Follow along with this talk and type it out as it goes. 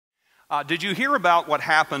Did you hear about what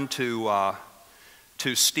happened to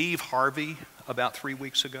Steve Harvey about 3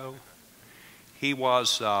 weeks ago? He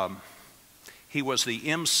was the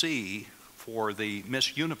MC for the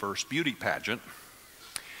Miss Universe beauty pageant.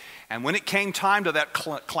 And when it came time to that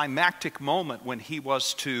climactic moment when he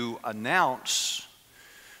was to announce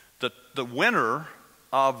the winner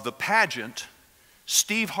of the pageant,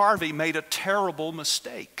 Steve Harvey made a terrible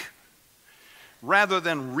mistake. Rather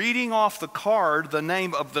than reading off the card the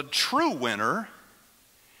name of the true winner,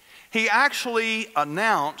 he actually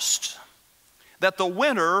announced that the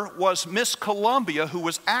winner was Miss Columbia, who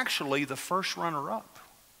was actually the first runner-up.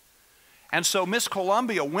 And so Miss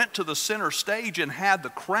Columbia went to the center stage and had the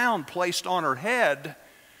crown placed on her head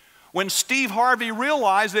when Steve Harvey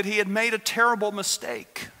realized that he had made a terrible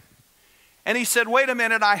mistake. And he said, "Wait a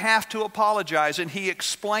minute, I have to apologize." And he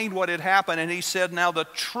explained what had happened, and he said, "Now the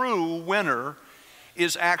true winner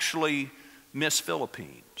is actually Miss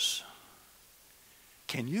Philippines."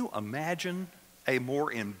 Can you imagine a more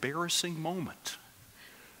embarrassing moment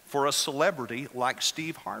for a celebrity like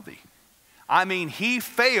Steve Harvey? I mean, he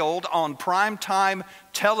failed on primetime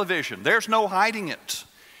television. There's no hiding it.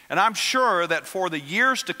 And I'm sure that for the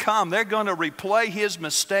years to come, they're going to replay his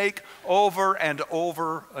mistake over and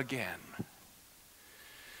over again.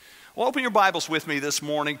 Well, open your Bibles with me this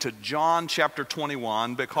morning to John chapter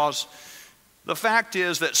 21, because the fact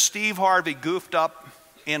is that Steve Harvey goofed up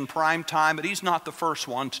in prime time, but he's not the first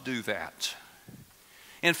one to do that.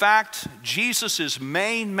 In fact, Jesus'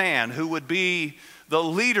 main man, who would be the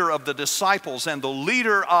leader of the disciples and the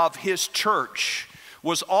leader of his church,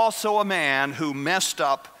 was also a man who messed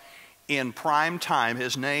up in prime time.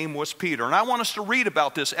 His name was Peter. And I want us to read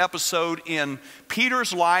about this episode in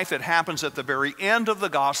Peter's life. It happens at the very end of the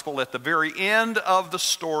gospel, at the very end of the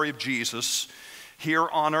story of Jesus here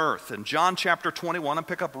on earth. In John chapter 21, and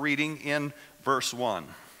pick up reading in verse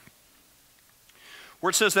 1, where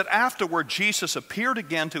it says that afterward Jesus appeared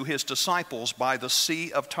again to his disciples by the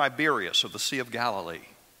Sea of Tiberias, or the Sea of Galilee.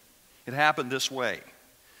 It happened this way.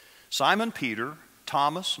 Simon Peter,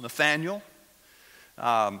 Thomas, Nathanael,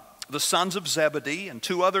 the sons of Zebedee, and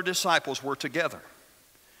two other disciples were together.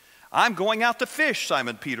 "I'm going out to fish,"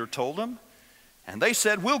 Simon Peter told them. And they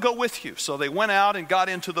said, "We'll go with you." So they went out and got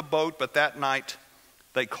into the boat, but that night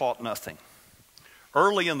they caught nothing.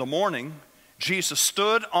 Early in the morning, Jesus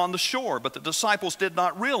stood on the shore, but the disciples did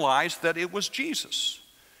not realize that it was Jesus.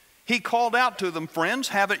 He called out to them, "Friends,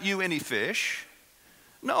 haven't you any fish?"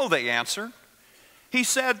 "No," they answered. He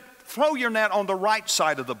said, "Throw your net on the right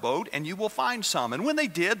side of the boat and you will find some." And when they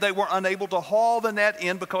did, they were unable to haul the net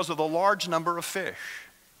in because of the large number of fish.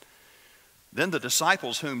 Then the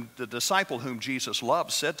disciple whom Jesus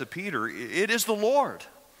loved said to Peter, "It is the Lord."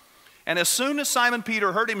 And as soon as Simon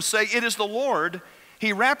Peter heard him say, "It is the Lord,"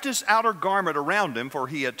 he wrapped his outer garment around him, for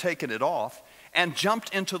he had taken it off, and jumped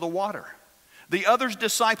into the water. The other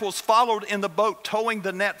disciples followed in the boat, towing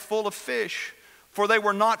the net full of fish, for they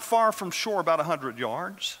were not far from shore, about 100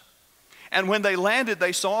 yards. And when they landed,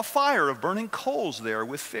 they saw a fire of burning coals there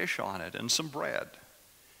with fish on it and some bread.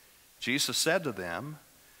 Jesus said to them,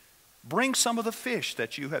 "Bring some of the fish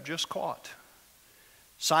that you have just caught."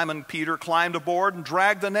 Simon Peter climbed aboard and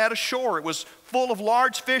dragged the net ashore. It was full of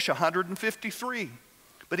large fish, 153.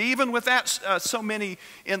 But even with that, so many,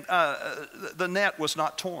 the net was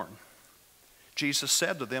not torn. Jesus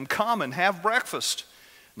said to them, "Come and have breakfast."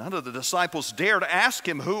 None of the disciples dared ask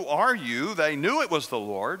him, "Who are you?" They knew it was the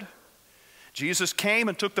Lord. Jesus came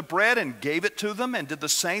and took the bread and gave it to them, and did the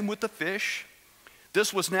same with the fish.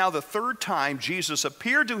 This was now the third time Jesus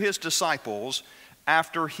appeared to his disciples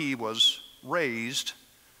after he was raised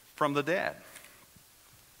from the dead.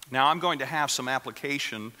 Now I'm going to have some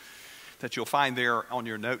application that you'll find there on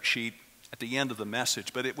your note sheet at the end of the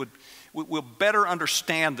message, but we'll better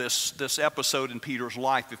understand this episode in Peter's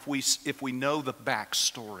life if we know the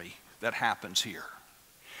backstory that happens here.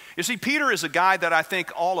 You see, Peter is a guy that I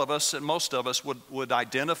think all of us and most of us would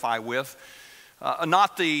identify with.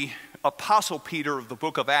 Not the Apostle Peter of the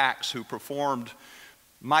book of Acts, who performed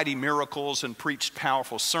mighty miracles and preached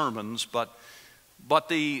powerful sermons, but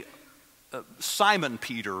the Simon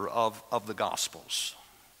Peter of the Gospels.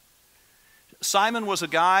 Simon was a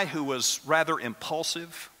guy who was rather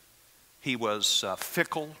impulsive. He was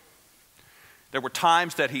fickle. There were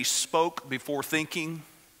times that he spoke before thinking.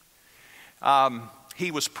 He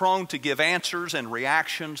was prone to give answers and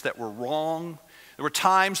reactions that were wrong. There were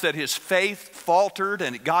times that his faith faltered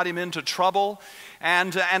and it got him into trouble.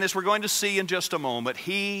 And as we're going to see in just a moment,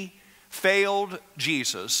 he failed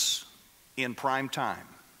Jesus in prime time.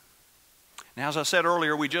 Now, as I said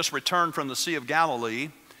earlier, we just returned from the Sea of Galilee,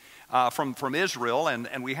 from Israel,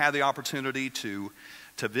 and we had the opportunity to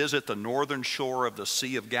to visit the northern shore of the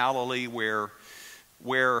Sea of Galilee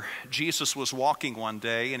where Jesus was walking one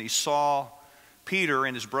day, and he saw Peter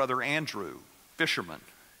and his brother Andrew, fishermen.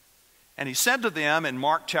 And he said to them in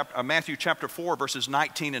Matthew chapter 4, verses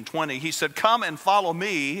 19 and 20, he said, "Come and follow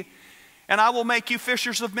me, and I will make you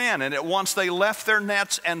fishers of men." And at once they left their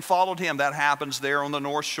nets and followed him. That happens there on the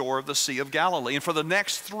north shore of the Sea of Galilee. And for the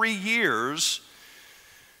next 3 years,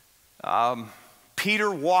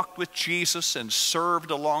 Peter walked with Jesus and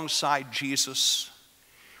served alongside Jesus.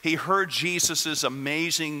 He heard Jesus'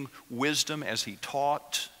 amazing wisdom as he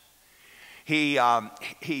taught. He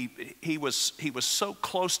was so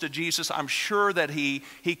close to Jesus. I'm sure that he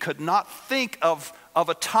could not think of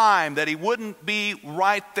a time that he wouldn't be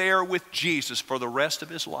right there with Jesus for the rest of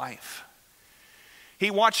his life. He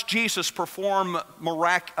watched Jesus perform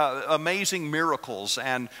amazing miracles,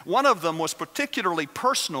 and one of them was particularly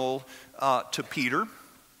personal to Peter,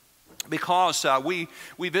 because we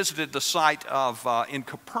visited the site of in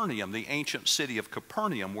Capernaum, the ancient city of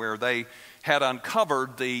Capernaum, where they had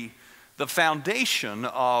uncovered the foundation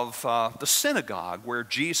of the synagogue where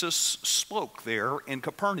Jesus spoke there in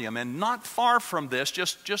Capernaum. And not far from this,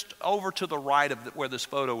 just over to the right of where this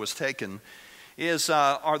photo was taken,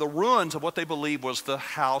 are the ruins of what they believe was the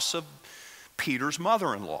house of Peter's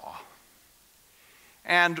mother-in-law.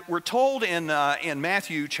 And we're told in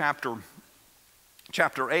Matthew chapter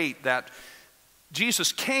 8 that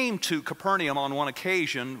Jesus came to Capernaum on one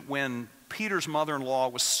occasion when Peter's mother-in-law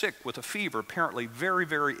was sick with a fever, apparently very,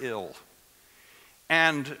 very ill.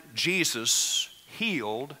 And Jesus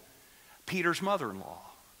healed Peter's mother-in-law.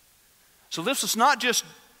 So this is not just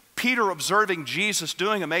Peter observing Jesus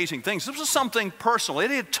doing amazing things. This was something personal.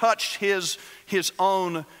 It had touched his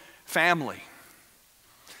own family.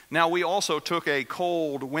 Now, we also took a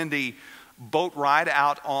cold, windy boat ride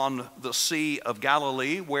out on the Sea of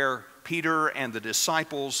Galilee, where Peter and the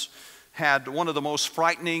disciples had one of the most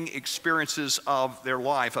frightening experiences of their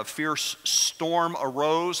life. A fierce storm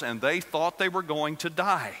arose, and they thought they were going to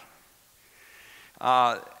die.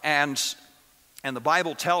 And the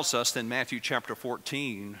Bible tells us in Matthew chapter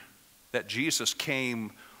 14 that Jesus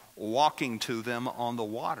came walking to them on the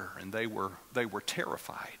water, and they were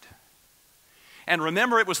terrified. And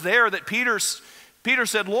remember, it was there that Peter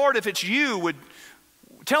said, "Lord, if it's you, would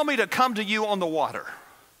tell me to come to you on the water."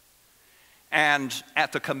 And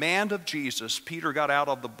at the command of Jesus, Peter got out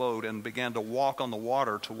of the boat and began to walk on the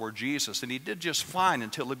water toward Jesus. And he did just fine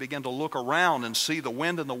until he began to look around and see the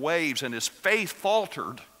wind and the waves, and his faith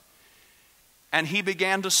faltered. And he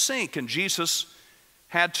began to sink, and Jesus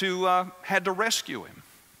had to rescue him.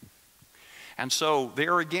 And so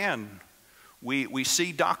there again, we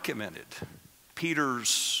see documented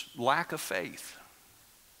Peter's lack of faith.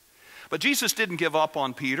 But Jesus didn't give up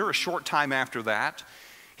on Peter. A short time after that,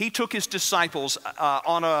 he took his disciples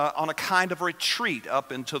on a kind of retreat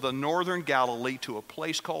up into the northern Galilee to a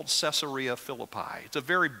place called Caesarea Philippi. It's a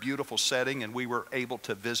very beautiful setting, and we were able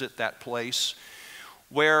to visit that place,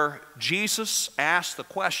 where Jesus asked the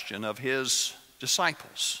question of his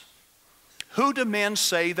disciples, "Who do men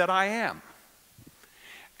say that I am?"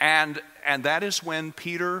 And that is when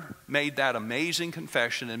Peter made that amazing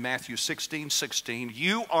confession in Matthew 16:16,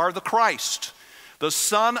 "You are the Christ, the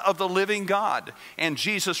Son of the living God." And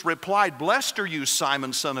Jesus replied, "Blessed are you,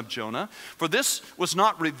 Simon, son of Jonah, for this was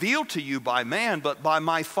not revealed to you by man, but by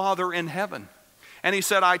my Father in heaven. And he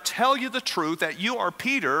said, I tell you the truth that you are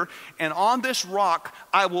Peter, and on this rock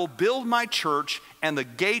I will build my church, and the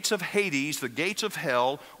gates of Hades, the gates of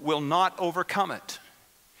hell, will not overcome it."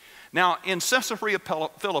 Now, in Caesarea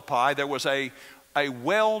Philippi, there was a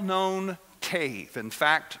well-known cave. In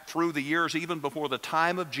fact, through the years, even before the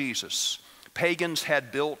time of Jesus, pagans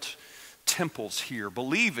had built temples here,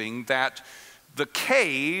 believing that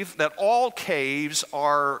all caves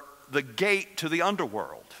are the gate to the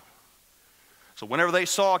underworld. So whenever they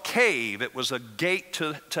saw a cave, it was a gate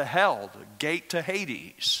to hell, the gate to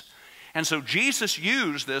Hades. And so Jesus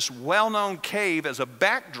used this well-known cave as a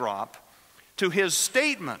backdrop to his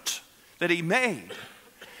statement that he made.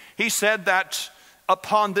 He said that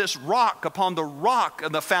upon this rock, upon the rock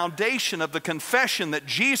and the foundation of the confession that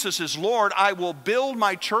Jesus is Lord, I will build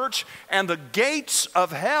my church, and the gates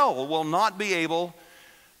of hell will not be able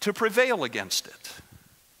to prevail against it.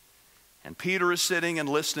 And Peter is sitting and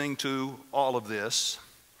listening to all of this.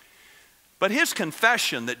 But his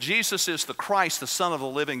confession that Jesus is the Christ, the Son of the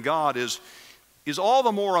living God, is all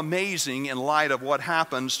the more amazing in light of what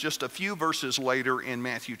happens just a few verses later in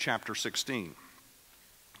Matthew chapter 16.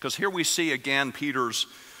 Because here we see again Peter's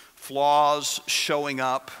flaws showing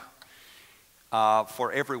up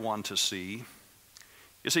for everyone to see.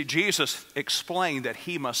 You see, Jesus explained that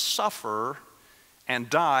he must suffer and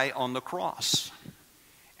die on the cross.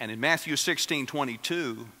 And in Matthew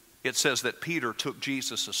 16:22, it says that Peter took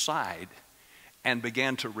Jesus aside and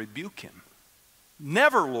began to rebuke him.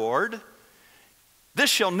 "Never, Lord, this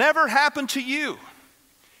shall never happen to you."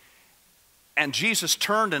 And Jesus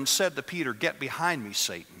turned and said to Peter, "Get behind me,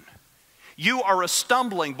 Satan. You are a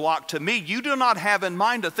stumbling block to me. You do not have in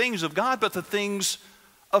mind the things of God, but the things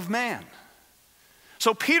of man."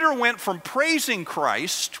 So Peter went from praising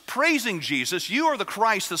Christ, praising Jesus, "You are the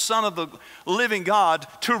Christ, the Son of the living God,"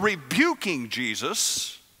 to rebuking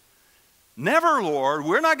Jesus. "Never, Lord,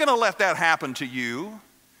 we're not going to let that happen to you."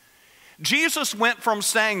 Jesus went from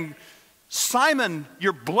saying, "Simon,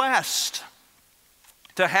 you're blessed,"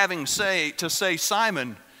 to say,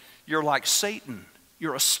 "Simon, you're like Satan.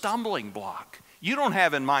 You're a stumbling block. You don't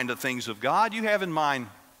have in mind the things of God. You have in mind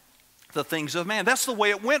the things of man." That's the way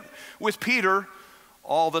it went with Peter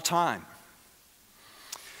all the time.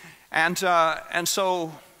 And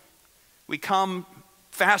so we come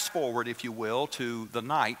fast forward, if you will, to the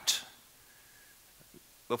night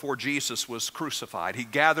before Jesus was crucified. He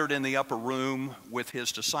gathered in the upper room with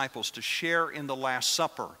his disciples to share in the Last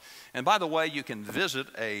Supper. And by the way, you can visit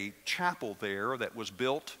a chapel there that was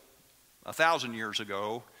built 1,000 years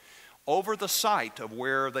ago over the site of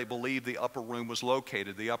where they believe the upper room was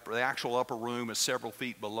located. The actual upper room is several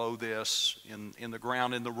feet below this in the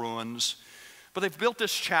ground in the ruins. But they've built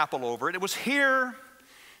this chapel over it. It was here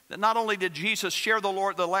that not only did Jesus share the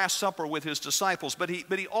Last Supper with his disciples, but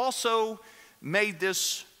he also made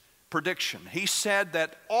this prediction. He said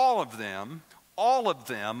that all of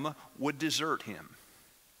them would desert him.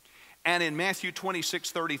 And in Matthew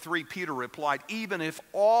 26:33, Peter replied, "Even if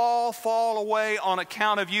all fall away on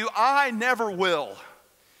account of you, I never will."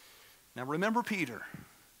 Now remember Peter.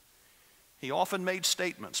 He often made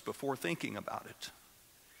statements before thinking about it.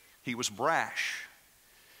 He was brash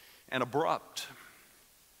and abrupt.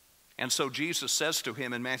 And so Jesus says to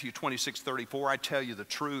him in Matthew 26:34, "I tell you the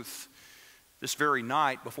truth, this very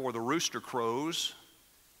night before the rooster crows,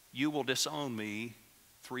 you will disown me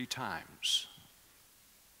 3 times.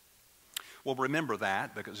 Well, remember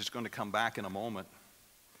that because it's going to come back in a moment.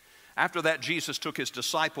 After that, Jesus took his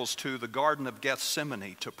disciples to the Garden of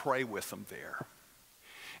Gethsemane to pray with them there.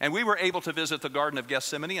 And we were able to visit the Garden of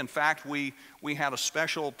Gethsemane. In fact, we had a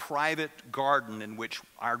special private garden in which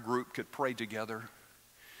our group could pray together.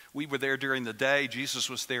 We were there during the day. Jesus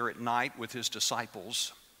was there at night with his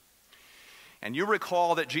disciples. And you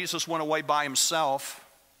recall that Jesus went away by himself.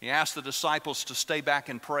 He asked the disciples to stay back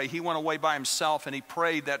and pray. He went away by himself and he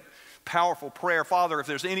prayed that powerful prayer, "Father, if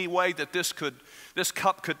there's any way that this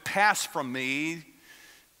cup could pass from me,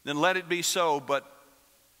 then let it be so. But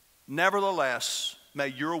nevertheless, may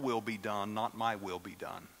your will be done, not my will be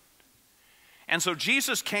done." And so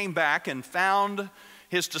Jesus came back and found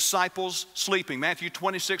his disciples sleeping. Matthew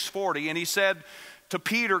 26:40, and he said to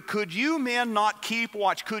Peter, "Could you men not keep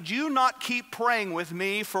watch? Could you not keep praying with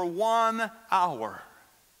me for 1 hour?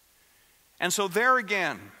 And so there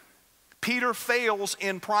again, Peter fails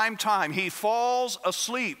in prime time. He falls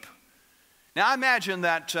asleep. Now I imagine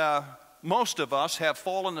that most of us have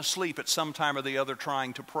fallen asleep at some time or the other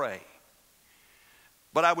trying to pray.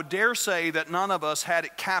 But I would dare say that none of us had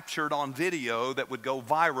it captured on video that would go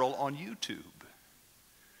viral on YouTube.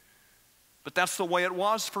 But that's the way it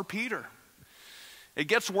was for Peter. It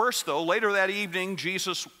gets worse though. Later that evening,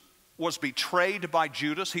 Jesus was betrayed by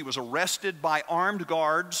Judas. He was arrested by armed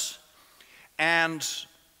guards and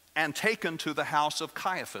taken to the house of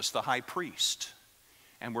Caiaphas, the high priest.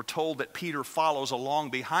 And we're told that Peter follows along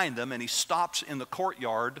behind them and he stops in the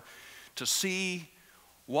courtyard to see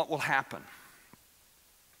what will happen.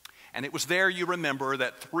 And it was there, you remember,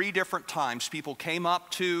 that 3 different times people came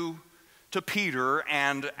up to Peter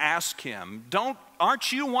and asked him,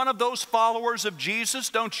 aren't you one of those followers of Jesus?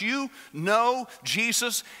 Don't you know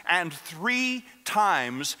Jesus? And 3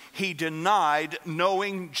 times he denied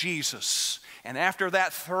knowing Jesus. And after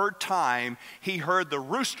that 3rd time, he heard the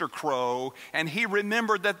rooster crow, and he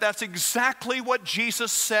remembered that that's exactly what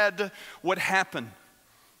Jesus said would happen.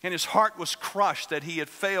 And his heart was crushed that he had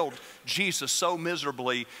failed Jesus so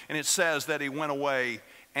miserably, and it says that he went away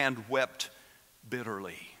and wept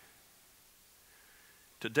bitterly.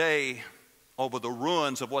 Today, over the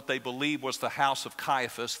ruins of what they believe was the house of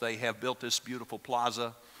Caiaphas, they have built this beautiful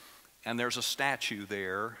plaza, and there's a statue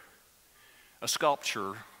there, a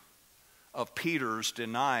sculpture of Peter's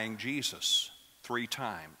denying Jesus 3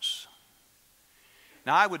 times.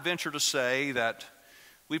 Now, I would venture to say that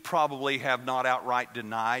we probably have not outright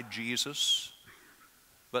denied Jesus,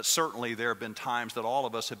 but certainly there have been times that all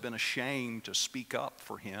of us have been ashamed to speak up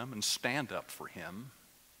for him and stand up for him.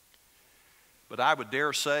 But I would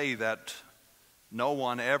dare say that no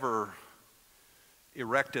one ever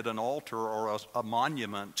erected an altar or a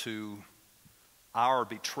monument to our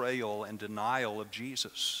betrayal and denial of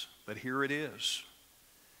Jesus. But here it is.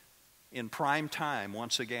 In prime time,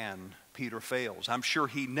 once again, Peter fails. I'm sure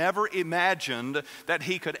he never imagined that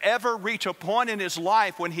he could ever reach a point in his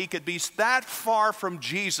life when he could be that far from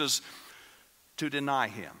Jesus to deny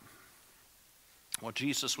him. Well,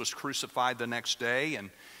 Jesus was crucified the next day and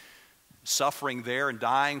suffering there and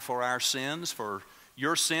dying for our sins, for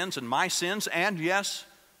your sins and my sins, and yes,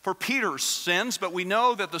 for Peter's sins. But we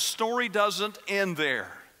know that the story doesn't end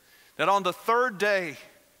there. That on the third day,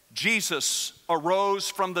 Jesus arose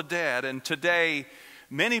from the dead, and today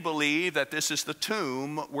many believe that this is the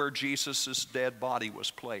tomb where Jesus' dead body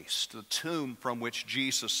was placed, the tomb from which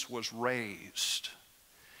Jesus was raised.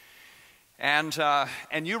 And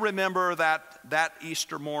you remember that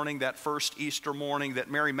Easter morning, that first Easter morning,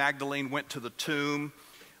 that Mary Magdalene went to the tomb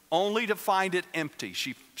only to find it empty.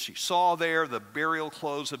 She saw there the burial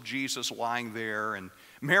clothes of Jesus lying there, and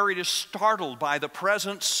Mary is startled by the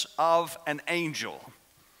presence of an angel.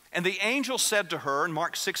 And the angel said to her in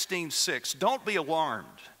Mark 16:6, "Don't be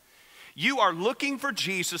alarmed. You are looking for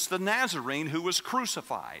Jesus the Nazarene who was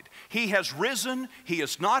crucified. He has risen. He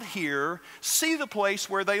is not here. See the place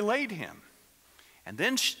where they laid him." And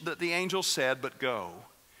then the angel said, "But go,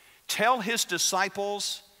 tell his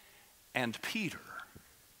disciples and Peter,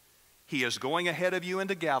 he is going ahead of you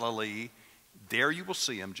into Galilee. There you will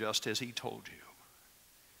see him just as he told you."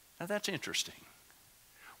 Now that's interesting.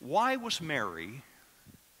 Why was Mary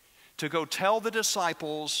to go tell the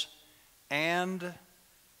disciples and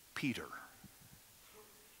Peter?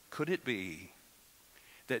 Could it be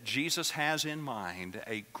that Jesus has in mind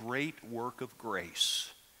a great work of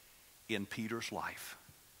grace in Peter's life?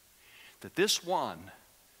 That this one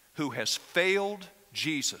who has failed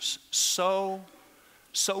Jesus so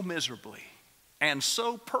miserably and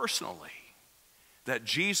so personally, that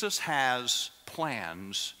Jesus has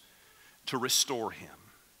plans to restore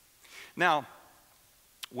him. Now,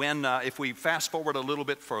 if we fast forward a little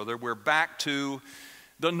bit further, we're back to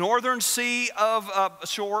the northern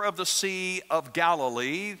shore of the Sea of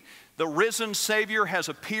Galilee. The risen Savior has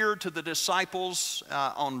appeared to the disciples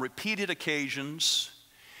on repeated occasions,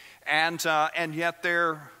 and yet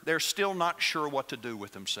they're still not sure what to do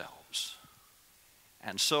with themselves.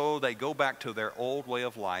 And so they go back to their old way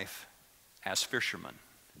of life as fishermen.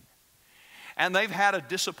 And they've had a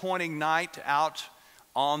disappointing night out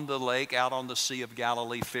on the lake, out on the Sea of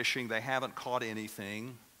Galilee fishing. They haven't caught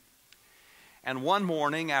anything. And one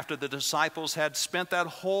morning, after the disciples had spent that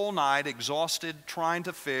whole night exhausted trying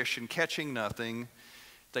to fish and catching nothing,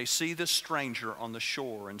 they see this stranger on the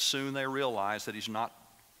shore, and soon they realize that he's not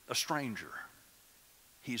a stranger.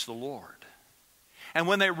 He's the Lord. And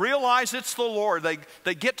when they realize it's the Lord,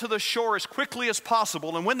 they get to the shore as quickly as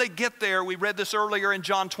possible. And when they get there, we read this earlier in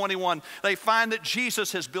John 21, they find that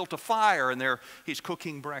Jesus has built a fire and he's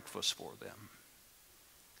cooking breakfast for them.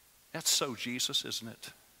 That's so Jesus, isn't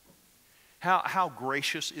it? How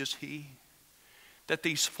gracious is he that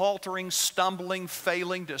these faltering, stumbling,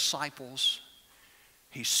 failing disciples,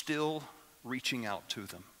 he's still reaching out to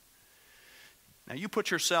them. Now you put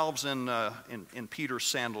yourselves in Peter's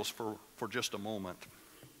sandals for just a moment.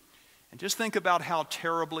 And just think about how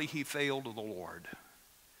terribly he failed the Lord.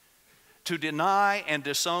 To deny and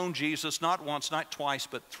disown Jesus not once, not twice,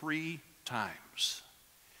 but 3 times.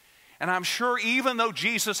 And I'm sure even though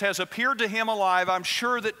Jesus has appeared to him alive, I'm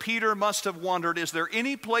sure that Peter must have wondered, is there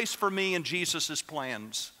any place for me in Jesus'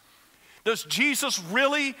 plans? Does Jesus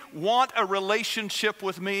really want a relationship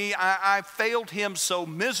with me? I failed him so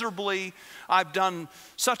miserably. I've done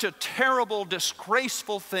such a terrible,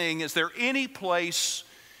 disgraceful thing. Is there any place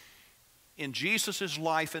in Jesus'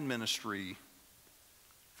 life and ministry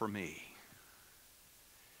for me?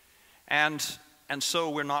 And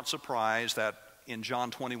so we're not surprised that in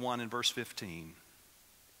John 21 and verse 15,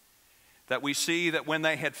 that we see that when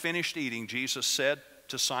they had finished eating, Jesus said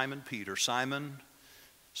to Simon Peter, "Simon,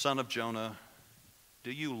 son of Jonah,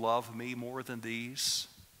 do you love me more than these?"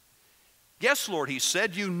 "Yes, Lord," he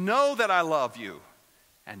said, "you know that I love you."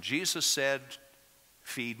 And Jesus said,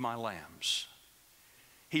 "Feed my lambs."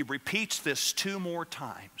 He repeats this 2 more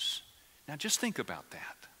times. Now just think about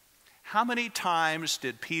that. How many times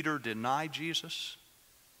did Peter deny Jesus?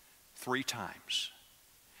 3 times.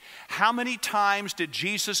 How many times did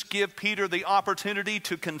Jesus give Peter the opportunity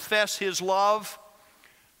to confess his love?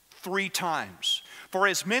 3 times. For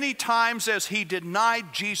as many times as he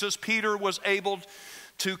denied Jesus, Peter was able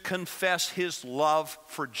to confess his love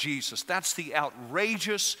for Jesus. That's the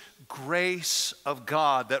outrageous grace of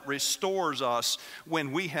God that restores us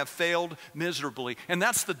when we have failed miserably. And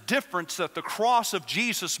that's the difference that the cross of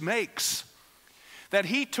Jesus makes. That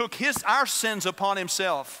he took our sins upon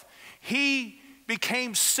himself. He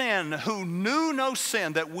became sin who knew no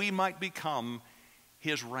sin, that we might become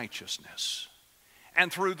his righteousness. And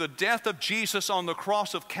through the death of Jesus on the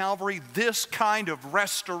cross of Calvary, this kind of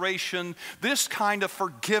restoration, this kind of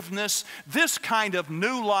forgiveness, this kind of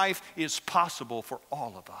new life is possible for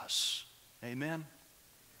all of us. Amen?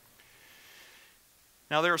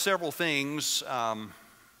 Now, there are several things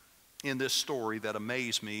in this story that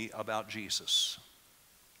amaze me about Jesus.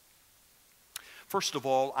 First of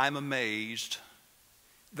all, I'm amazed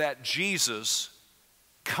that Jesus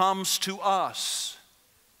comes to us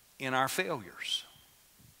in our failures.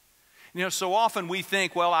 You know, so often we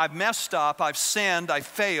think, well, I've messed up, I've sinned, I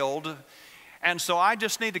failed, and so I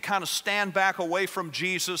just need to kind of stand back away from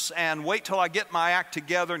Jesus and wait till I get my act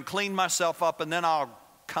together and clean myself up, and then I'll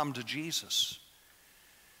come to Jesus.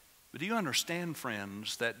 But do you understand,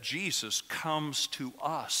 friends, that Jesus comes to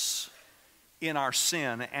us in our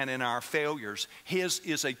sin and in our failures? His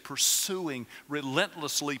is a pursuing,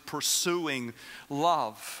 relentlessly pursuing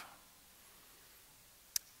love.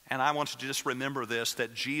 And I want you to just remember this,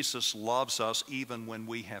 that Jesus loves us even when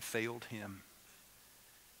we have failed him.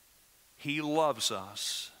 He loves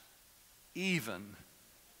us even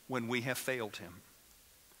when we have failed him.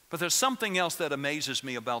 But there's something else that amazes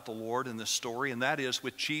me about the Lord in this story, and that is,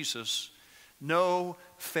 with Jesus, no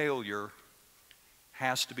failure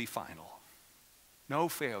has to be final. No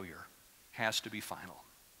failure has to be final.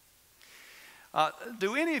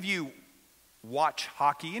 Do any of you watch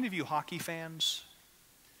hockey? Any of you hockey fans?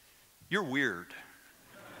 You're weird.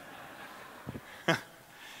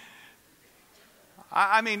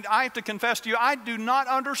 I mean, I have to confess to you, I do not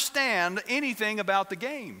understand anything about the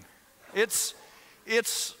game.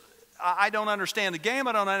 I don't understand the game.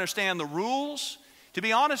 I don't understand the rules. To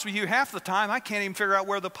be honest with you, half the time I can't even figure out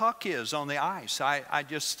where the puck is on the ice.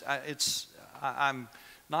 I'm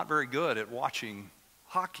not very good at watching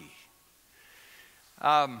hockey.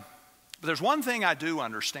 But there's one thing I do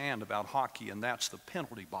understand about hockey, and that's the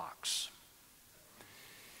penalty box.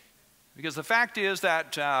 Because the fact is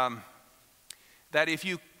that if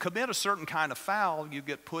you commit a certain kind of foul, you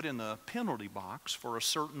get put in the penalty box for a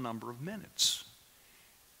certain number of minutes.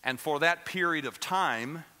 And for that period of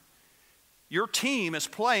time, your team is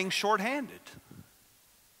playing shorthanded.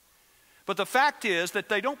 But the fact is that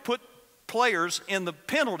they don't put players in the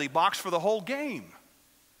penalty box for the whole game.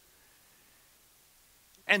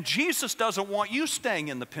 And Jesus doesn't want you staying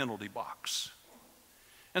in the penalty box.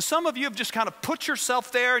 And some of you have just kind of put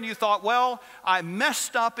yourself there and you thought, well, I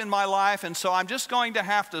messed up in my life, and so I'm just going to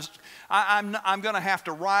have to, I'm going to have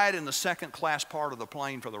to ride in the second class part of the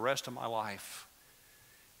plane for the rest of my life.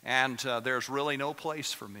 And there's really no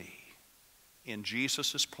place for me in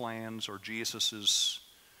Jesus' plans or Jesus'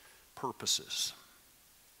 purposes.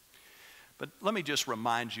 But let me just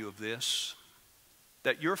remind you of this,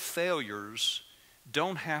 that your failures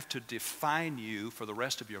don't have to define you for the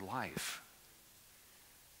rest of your life.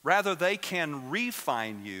 Rather, they can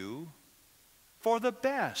refine you for the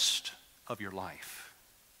best of your life.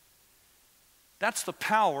 That's the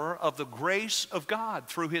power of the grace of God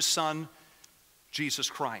through his Son, Jesus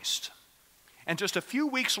Christ. And just a few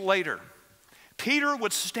weeks later, Peter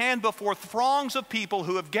would stand before throngs of people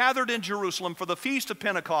who have gathered in Jerusalem for the Feast of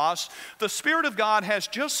Pentecost. The Spirit of God has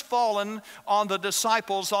just fallen on the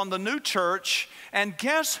disciples, on the new church, and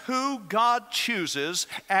guess who God chooses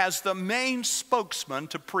as the main spokesman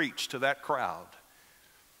to preach to that crowd?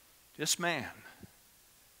 This man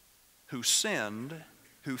who sinned,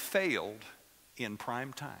 who failed in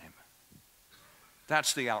prime time.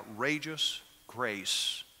 That's the outrageous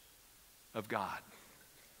grace of God.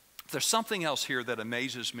 There's something else here that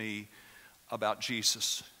amazes me about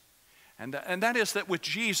Jesus. And that is that with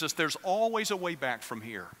Jesus, there's always a way back from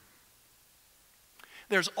here.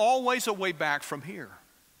 There's always a way back from here.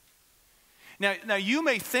 Now you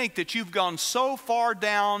may think that you've gone so far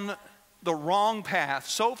down the wrong path,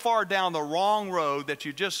 so far down the wrong road, that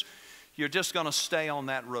you're just going to stay on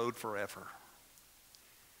that road forever.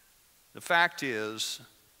 The fact is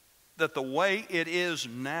that the way it is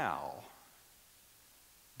now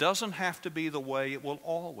doesn't have to be the way it will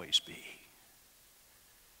always be.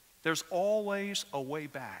 There's always a way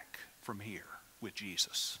back from here with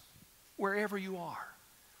Jesus. Wherever you are,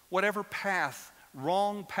 whatever path,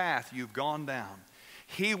 wrong path you've gone down,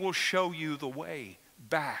 he will show you the way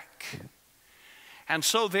back. And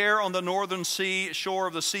so there on the northern shore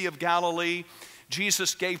of the Sea of Galilee,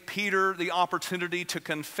 Jesus gave Peter the opportunity to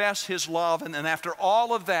confess his love. And then after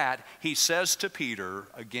all of that, he says to Peter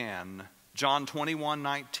again, John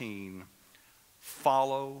 21:19,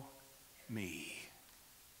 follow me.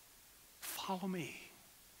 Follow me.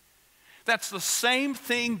 That's the same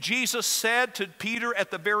thing Jesus said to Peter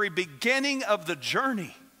at the very beginning of the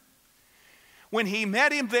journey. When he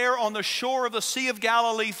met him there on the shore of the Sea of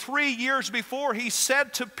Galilee 3 years before, he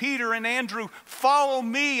said to Peter and Andrew, follow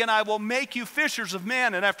me and I will make you fishers of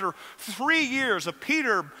men. And after 3 years of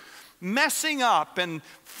Peter messing up and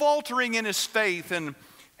faltering in his faith and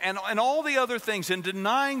all the other things and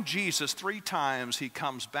denying Jesus 3 times, he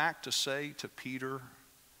comes back to say to Peter,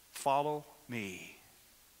 follow me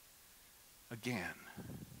again.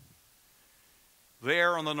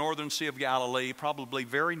 There on the northern Sea of Galilee, probably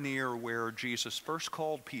very near where Jesus first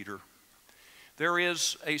called Peter, there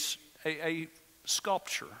is a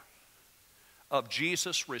sculpture of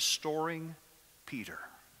Jesus restoring Peter.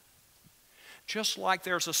 Just like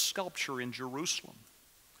there's a sculpture in Jerusalem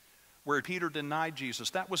where Peter denied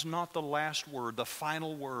Jesus. That was not the last word, the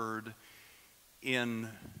final word in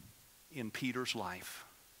Peter's life.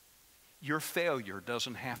 Your failure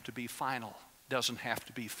doesn't have to be final, doesn't have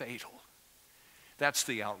to be fatal. That's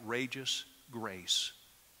the outrageous grace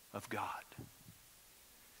of God.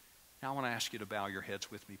 Now I want to ask you to bow your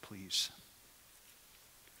heads with me, please.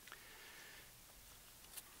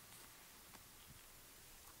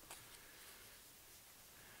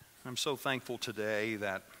 I'm so thankful today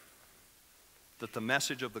that the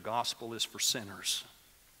message of the gospel is for sinners.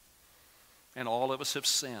 And all of us have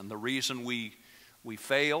sinned. The reason we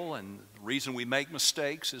fail and the reason we make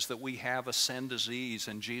mistakes is that we have a sin disease,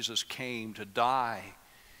 and Jesus came to die,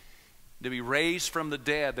 to be raised from the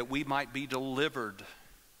dead, that we might be delivered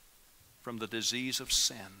from the disease of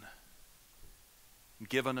sin, and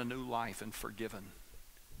given a new life and forgiven.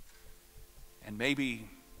 And maybe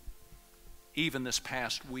even this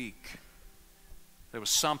past week, there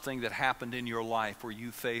was something that happened in your life where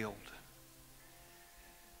you failed.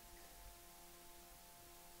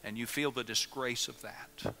 And you feel the disgrace of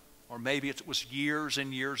that. Or maybe it was years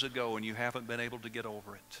and years ago and you haven't been able to get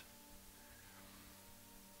over it.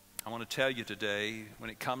 I want to tell you today, when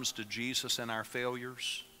it comes to Jesus and our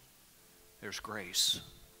failures, there's grace.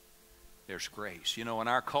 There's grace. You know, in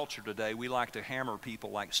our culture today, we like to hammer people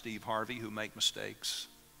like Steve Harvey who make mistakes.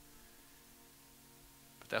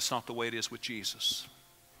 But that's not the way it is with Jesus.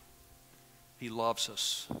 He loves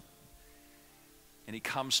us. And He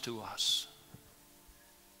comes to us.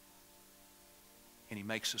 And He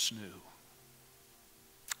makes us new.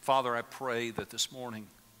 Father, I pray that this morning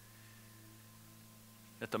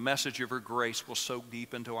that the message of your grace will soak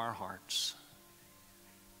deep into our hearts.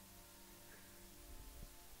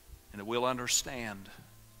 And that we'll understand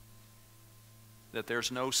that there's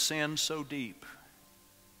no sin so deep,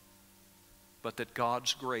 but that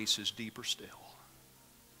God's grace is deeper still.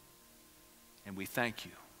 And we thank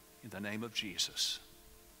you in the name of Jesus.